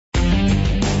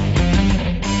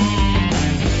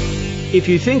If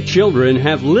you think children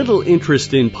have little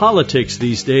interest in politics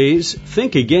these days,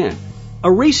 think again.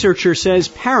 A researcher says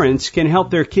parents can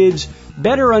help their kids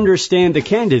better understand the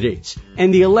candidates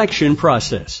and the election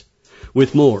process.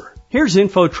 With more, here's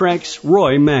InfoTrek's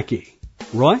Roy Mackey.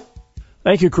 Roy?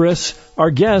 Thank you, Chris.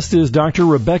 Our guest is Dr.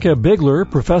 Rebecca Bigler,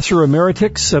 Professor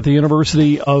Emeritus at the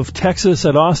University of Texas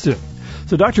at Austin.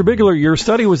 So, Dr. Bigler, your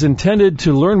study was intended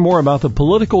to learn more about the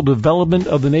political development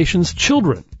of the nation's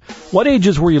children. What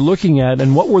ages were you looking at,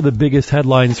 and what were the biggest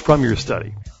headlines from your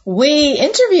study? We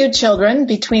interviewed children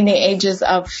between the ages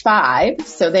of 5,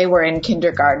 so they were in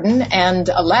kindergarten, and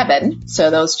 11, so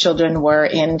those children were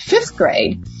in 5th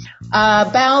grade,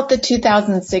 about the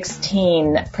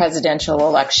 2016 presidential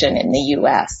election in the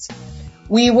U.S.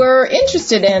 We were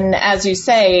interested in, as you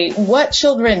say, what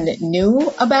children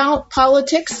knew about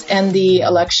politics and the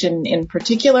election in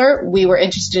particular. We were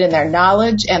interested in their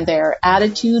knowledge and their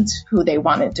attitudes, who they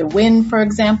wanted to win, for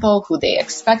example, who they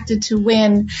expected to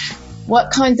win,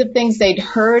 what kinds of things they'd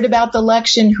heard about the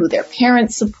election, who their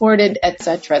parents supported,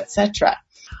 etc., etc.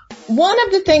 One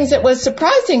of the things that was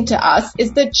surprising to us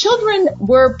is that children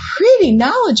were pretty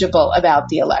knowledgeable about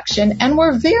the election and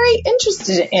were very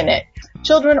interested in it.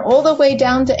 Children all the way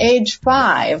down to age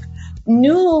 5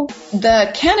 knew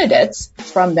the candidates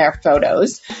from their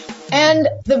photos, and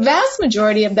the vast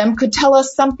majority of them could tell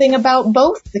us something about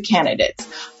both the candidates,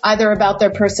 either about their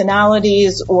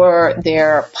personalities or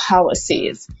their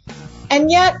policies. And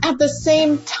yet, at the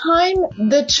same time,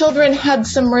 the children had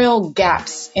some real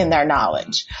gaps in their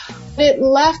knowledge. It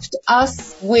left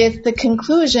us with the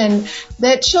conclusion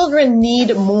that children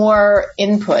need more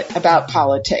input about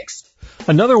politics.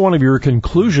 Another one of your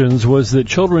conclusions was that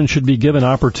children should be given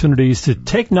opportunities to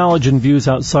take knowledge and views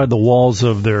outside the walls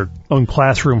of their own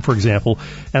classroom, for example,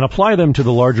 and apply them to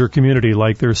the larger community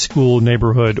like their school,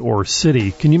 neighborhood, or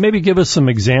city. Can you maybe give us some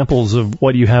examples of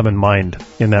what you have in mind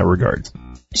in that regard?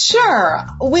 Sure.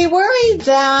 We worry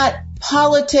that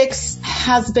politics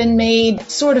has been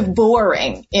made sort of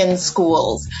boring in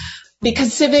schools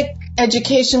because civic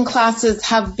education classes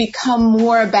have become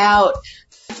more about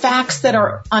facts that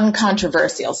are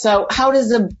uncontroversial. So how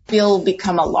does a bill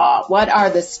become a law? What are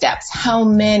the steps? How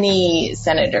many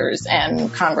senators and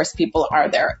congresspeople are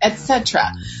there, etc.?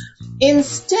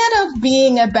 Instead of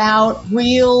being about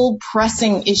real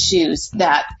pressing issues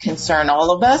that concern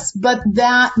all of us, but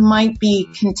that might be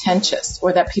contentious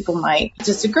or that people might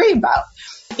disagree about,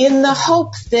 in the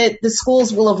hope that the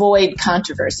schools will avoid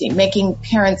controversy, making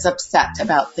parents upset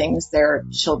about things their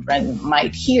children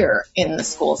might hear in the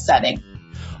school setting.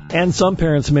 And some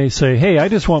parents may say, hey, I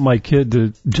just want my kid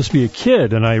to just be a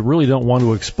kid, and I really don't want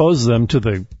to expose them to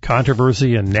the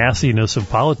controversy and nastiness of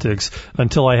politics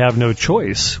until I have no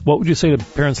choice. What would you say to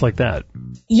parents like that?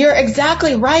 You're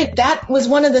exactly right. That was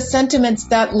one of the sentiments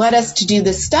that led us to do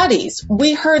the studies.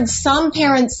 We heard some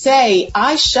parents say,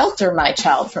 I shelter my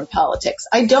child from politics.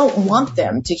 I don't want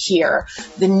them to hear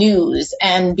the news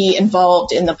and be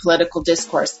involved in the political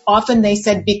discourse. Often they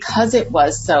said because it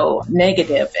was so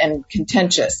negative and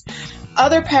contentious.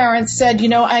 Other parents said,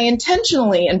 I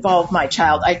intentionally involve my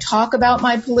child. I talk about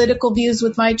my political views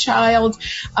with my child.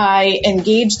 I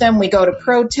engage them. We go to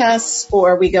protests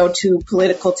or we go to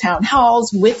political town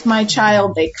halls with my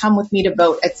child. They come with me to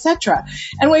vote, etc.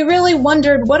 And we really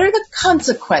wondered, what are the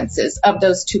consequences of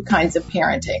those two kinds of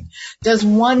parenting? Does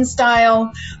one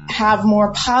style have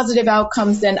more positive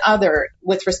outcomes than other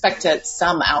with respect to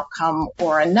some outcome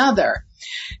or another?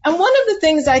 And one of the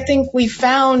things I think we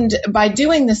found by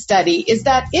doing the study is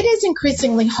that it is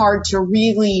increasingly hard to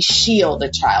really shield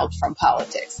a child from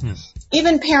politics.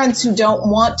 Even parents who don't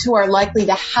want to are likely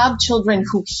to have children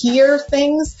who hear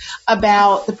things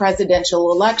about the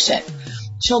presidential election.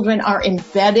 Children are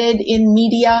embedded in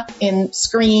media, in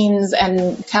screens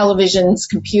and televisions,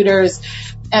 computers,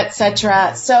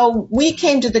 etc. So we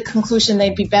came to the conclusion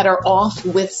they'd be better off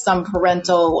with some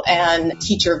parental and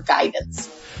teacher guidance.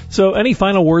 So any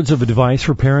final words of advice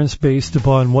for parents based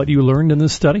upon what you learned in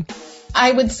this study? I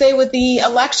would say with the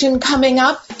election coming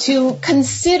up, to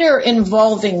consider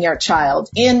involving your child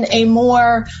in a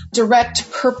more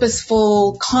direct,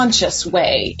 purposeful, conscious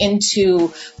way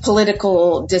into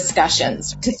political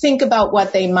discussions, to think about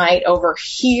what they might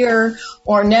overhear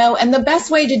or know. And the best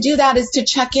way to do that is to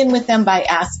check in with them by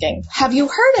asking, have you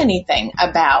heard anything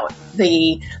about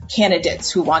the candidates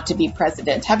who want to be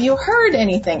president? Have you heard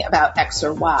anything about X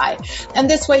or Y? And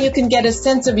this way you can get a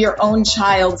sense of your own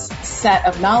child's set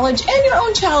of knowledge and in your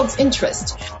own child's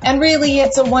interest. And really,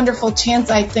 it's a wonderful chance,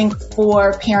 I think,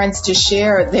 for parents to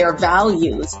share their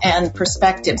values and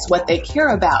perspectives, what they care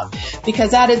about.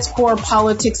 Because at its core,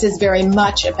 politics is very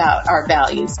much about our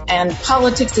values. And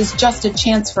politics is just a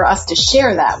chance for us to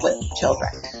share that with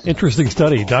children. Interesting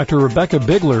study. Dr. Rebecca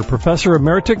Bigler, Professor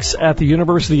Emeritus at the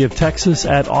University of Texas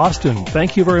at Austin.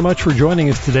 Thank you very much for joining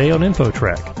us today on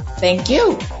InfoTrack. Thank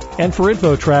you. And for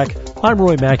InfoTrack, I'm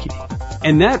Roy Mackey.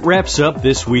 And that wraps up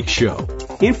this week's show.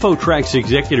 InfoTrack's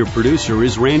executive producer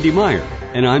is Randy Meyer,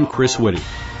 and I'm Chris Whitty.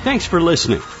 Thanks for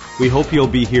listening. We hope you'll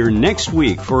be here next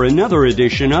week for another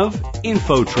edition of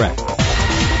InfoTrack.